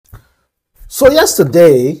So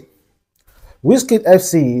yesterday, Wizkid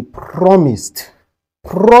FC promised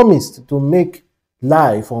to make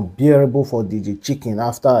life unbearable for DJ Chicken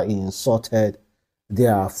after he insulted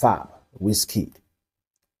their fab, Wizkid.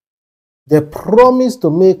 They promised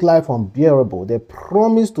to make life unbearable. They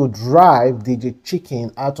promised to drive DJ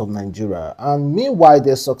Chicken out of Nigeria. And meanwhile,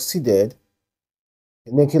 they succeeded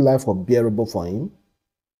in making life unbearable for him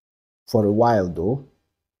for a while though.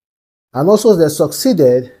 And also they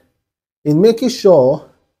succeeded in making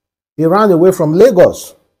sure he ran away from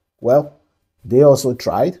Lagos. Well, they also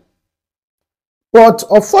tried. But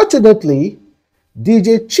unfortunately,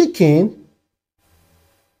 DJ Chicken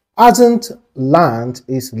hasn't learned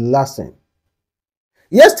his lesson.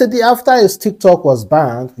 Yesterday, after his TikTok was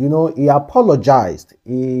banned, he apologized.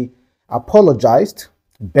 He apologized,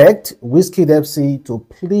 begged Wizkid FC to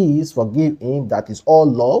please forgive him, that is all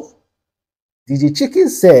love. DJ Chicken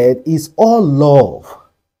said it's all love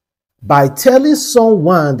by telling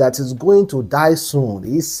someone that is going to die soon.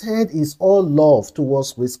 He said it's all love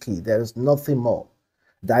towards Wizkid. There is nothing more.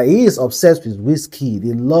 That he is obsessed with Wizkid.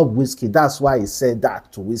 He loves Wizkid. That's why he said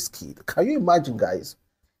that to Wizkid. Can you imagine, guys?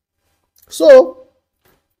 So,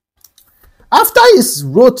 after he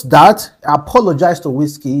wrote that, apologized to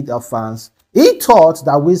Wizkid fans, he thought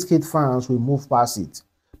that Wizkid fans will move past it.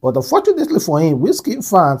 But unfortunately for him, Wizkid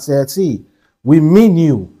fans said, see, we mean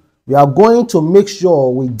you. We are going to make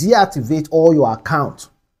sure we deactivate all your accounts,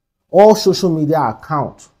 all social media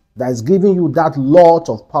accounts that is giving you that lot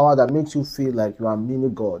of power that makes you feel like you are a mini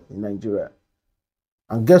god in Nigeria.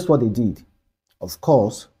 And guess what they did? Of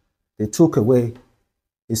course, they took away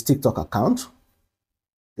his TikTok account.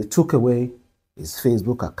 They took away his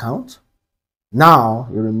Facebook account. Now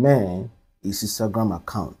he remains his Instagram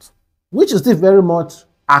account, which is still very much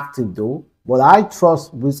active though. But I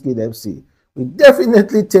trust Wizkid FC. We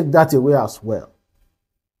definitely take that away as well.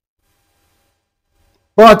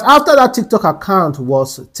 But after that TikTok account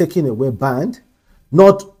was taken away, banned,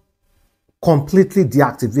 not completely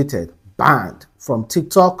deactivated, banned from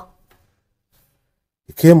TikTok,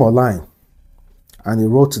 he came online and he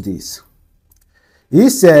wrote this. He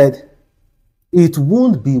said, it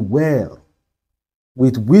won't be well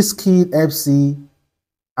with Wizkid FC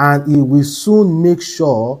and he will soon make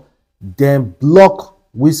sure them block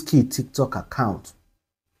Wizkid TikTok account.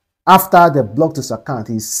 After they blocked his account,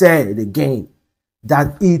 he said again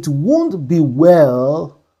that it won't be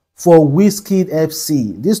well for Wizkid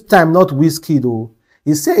FC. This time not Wizkid though.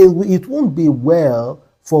 He said it won't be well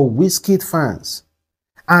for Wizkid fans.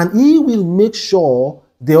 And he will make sure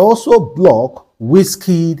they also block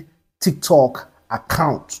Wizkid TikTok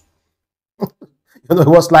account. It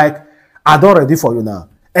was like, I don't ready for you now.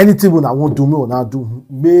 Anything when I want to do, me when I do,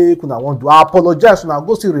 make when I want to. I apologize when I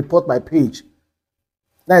go to report my page.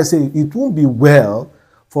 Now I say it won't be well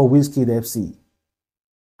for Wizkid FC.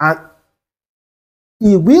 And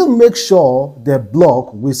he will make sure they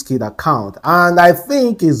block Wizkid account. And I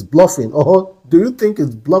think he's bluffing. Or do you think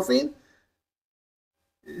he's bluffing?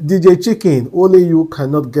 DJ Chicken, only you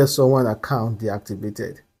cannot get someone account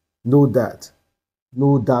deactivated. Know that.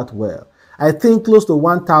 Know that well. I think close to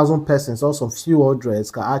 1,000 persons or some few hundreds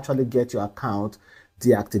can actually get your account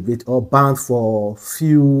deactivated or banned for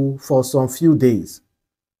some few days.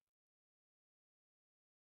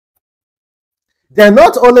 Then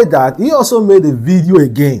not only that, he also made a video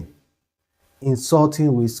again insulting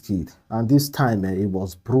Wizkid, and this time it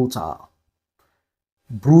was brutal.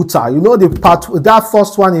 Brutal. The part, that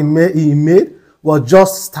first one he made was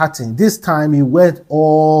just starting. This time he went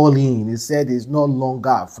all in. He said he's no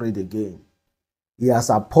longer afraid again. He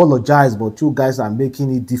has apologized, but you guys are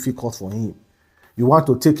making it difficult for him. You want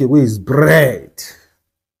to take away his bread.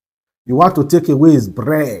 You want to take away his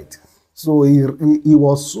bread. So he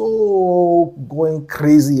was so going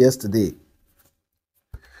crazy yesterday.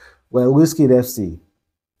 Well, Wizkid FC,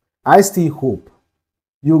 I still hope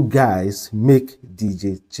you guys make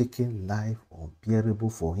DJ Chicken life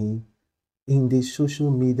unbearable for him in the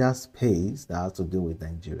social media space that has to do with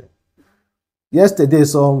Nigeria. Yesterday,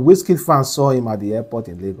 some Wizkid fans saw him at the airport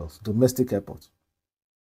in Lagos, domestic airport,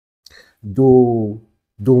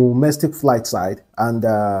 domestic flight side, and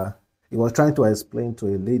he was trying to explain to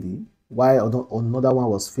a lady why another one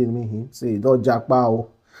was filming him. Say, he don't jackpot.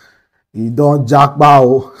 He don't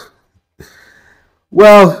jackpot.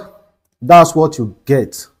 Well, that's what you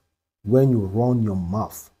get when you run your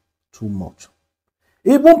mouth too much.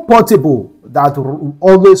 Even Portable, that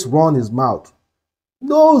always run his mouth,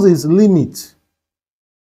 knows his limit.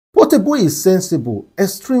 Portable is sensible,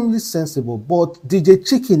 extremely sensible, but DJ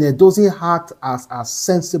Chicken doesn't act as a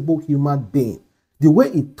sensible human being. The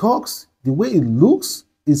way he talks, the way he looks,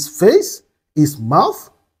 his face, his mouth,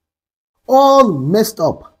 all messed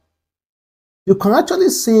up. You can actually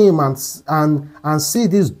see him and see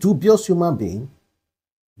this dubious human being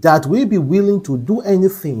that will be willing to do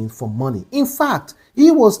anything for money. In fact,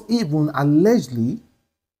 he was even allegedly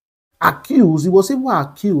accused,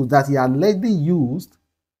 that he allegedly used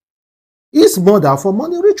his mother for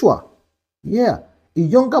money ritual. Yeah, a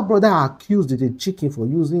younger brother accused the chicken for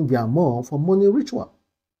using their mom for money ritual.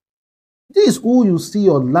 This is who you see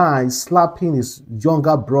online slapping his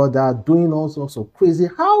younger brother, doing all sorts of crazy.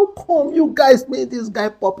 How come you guys made this guy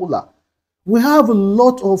popular? We have a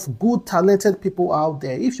lot of good, talented people out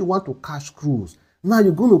there. If you want to cash cruise, now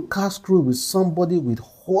you're going to cash cruise with somebody with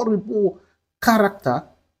horrible character.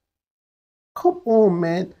 Come on,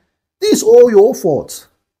 man. This is all your fault.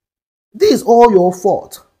 This is all your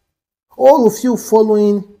fault. All of you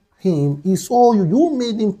following him is all you. You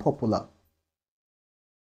made him popular.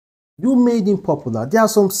 You made him popular. There are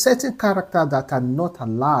some certain characters that are not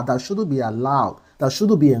allowed, that shouldn't be allowed, that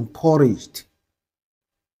shouldn't be encouraged.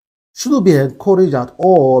 Shouldn't be encouraged at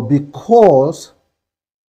all, because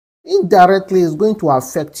indirectly it's going to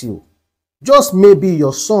affect you. Just maybe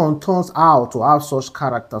your son turns out to have such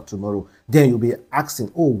character tomorrow. Then you'll be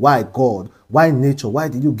asking, oh, why God? Why nature? Why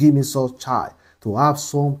did you give me such child to have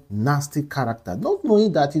some nasty character? Not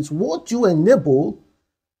knowing that it's what you enable,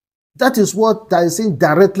 that is what that is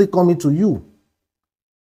indirectly coming to you.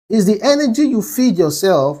 It's the energy you feed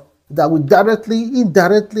yourself that will directly,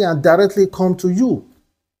 indirectly, and directly come to you.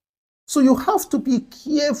 So you have to be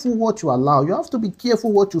careful what you allow. You have to be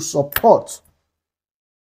careful what you support.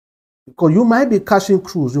 Because you might be cashing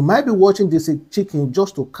cruise. You might be watching this chicken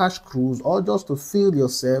just to cash cruise, or just to feel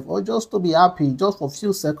yourself, or just to be happy just for a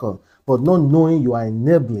few seconds, but not knowing you are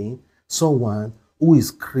enabling someone who is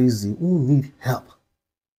crazy, who needs help.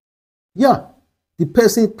 Yeah, the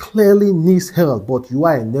person clearly needs help, but you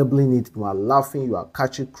are enabling it. You are laughing, you are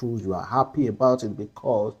catching cruise, you are happy about it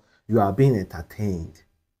because you are being entertained.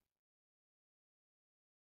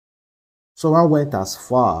 Someone went as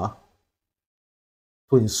far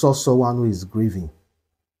to insult someone who is grieving,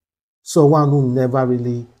 someone who never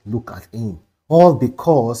really looked at him, all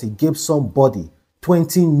because he gave somebody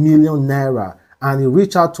 20 million naira and he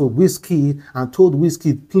reached out to Wizkid and told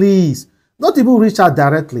Wizkid, please, not even reach out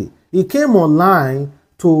directly. He came online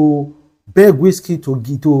to beg Wizkid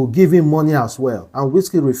to give him money as well, and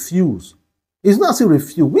Wizkid refused. It's not still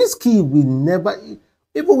refused. Wizkid will never,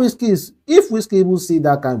 even Wizkid, if Wizkid will see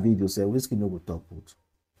that kind of video, say Wizkid no will talk good.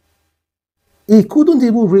 He couldn't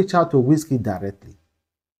even reach out to Wizkid directly.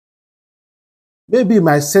 Maybe he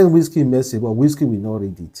might send Wizkid message, but Wizkid will not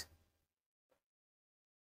read it.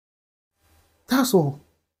 That's all.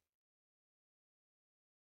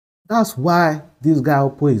 That's why this guy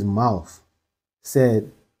opened his mouth, said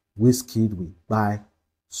Wizkid will buy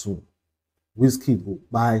soon. Wizkid will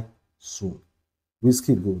buy soon.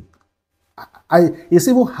 Wizkid will. It's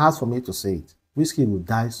even hard for me to say it. Wizkid will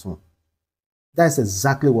die soon. That's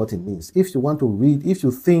exactly what it means. If you want to read, if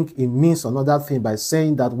you think it means another thing by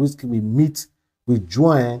saying that Wizkid will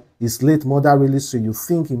join his late mother really soon, you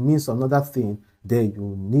think it means another thing, then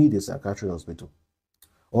you need a psychiatric hospital.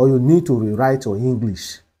 Or you need to rewrite your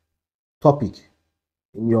English topic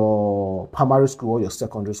in your primary school or your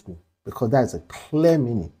secondary school, because that is a clear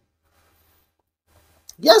meaning.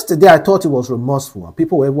 Yesterday, I thought he was remorseful, and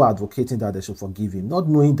people were advocating that they should forgive him, not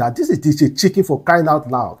knowing that this is a chicken for crying out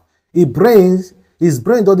loud. His brain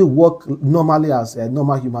doesn't work normally as a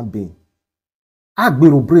normal human being.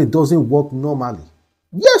 Agberu brain doesn't work normally.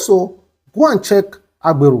 Yes, so go and check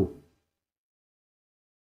Agberu.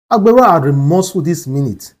 Agberu are remorseful this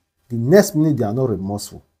minute. The next minute, they are not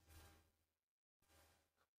remorseful.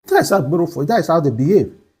 That is Agberu for. That is how they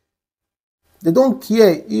behave. They don't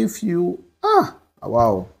care if you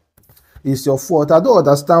wow, it's your fault. I don't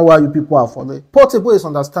understand why you people are following. Portable is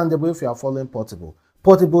understandable if you are following Portable.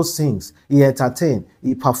 Portable sings, he entertains,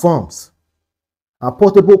 he performs. And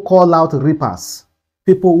Portable call out rippers.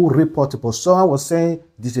 People who rip Portable. Someone was saying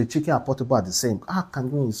DJ Chicken and Portable are the same. How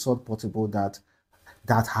can you insult Portable that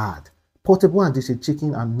hard? Portable and DJ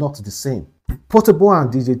Chicken are not the same. Portable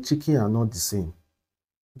and DJ Chicken are not the same.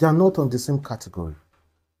 They are not on the same category.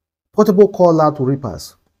 Portable call out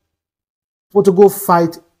rippers. Portable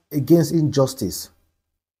fight against injustice.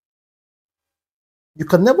 You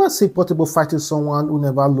can never see Portable fighting someone who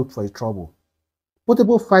never looked for a trouble.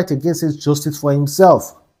 Portable fight against injustice for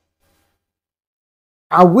himself.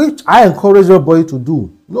 And which I encourage everybody to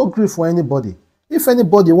do. No grief for anybody. If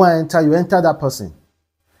anybody want to enter, you enter that person.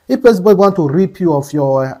 If anybody want to rip you of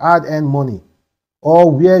your hard-earned money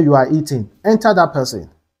or where you are eating, enter that person.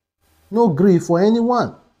 No grief for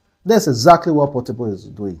anyone. That's exactly what Portable is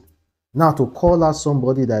doing. Now to call out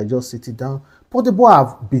somebody that is just sitting down. Portable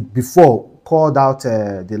have before called out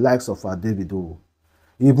the likes of Davido.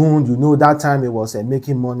 Even, you know, that time it was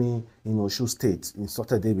making money in Oshu State, in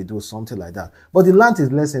Sorted Davido, something like that. But the land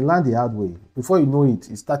is less, and land the hard way. Before you know it,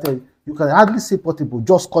 it started, you can hardly see Portable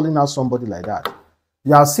just calling out somebody like that.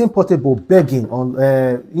 You have seen Portable begging on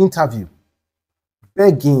interview.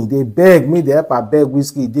 Begging, they beg, me the help, I beg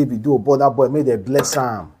Wizkid, Davido, Burna Boy, may they bless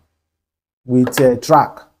him with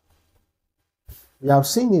track. You have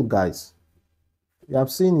seen it, guys. You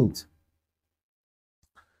have seen it.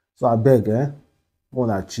 So I beg,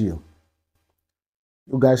 wanna chill.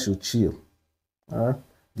 You guys should chill.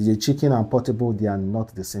 DJ Chicken and Portable, they are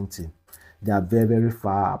not the same thing. They are very, very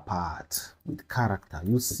far apart with character.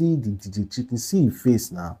 You see the DJ Chicken, see his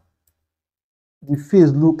face now. The face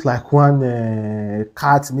look like one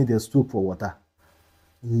cat made a stoop for water.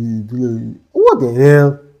 What the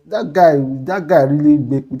hell? That guy really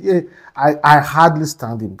make me. I hardly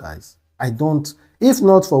stand him, guys. I don't. If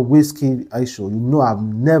not for Wizkid issue, you know, I've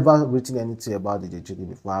never written anything about DJ Chicken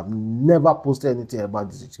before. I've never posted anything about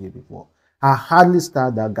DJ Chicken before. I hardly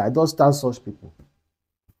stand that guy. I don't stand such people.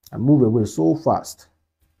 I move away so fast.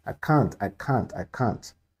 I can't.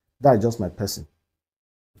 That's just my person.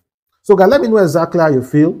 So guys, let me know exactly how you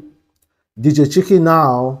feel. DJ Chicken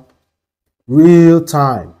now, real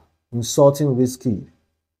time, insulting Wizkid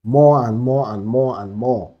more and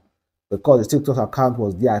more because his TikTok account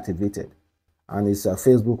was deactivated and his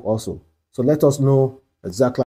Facebook also. So let us know exactly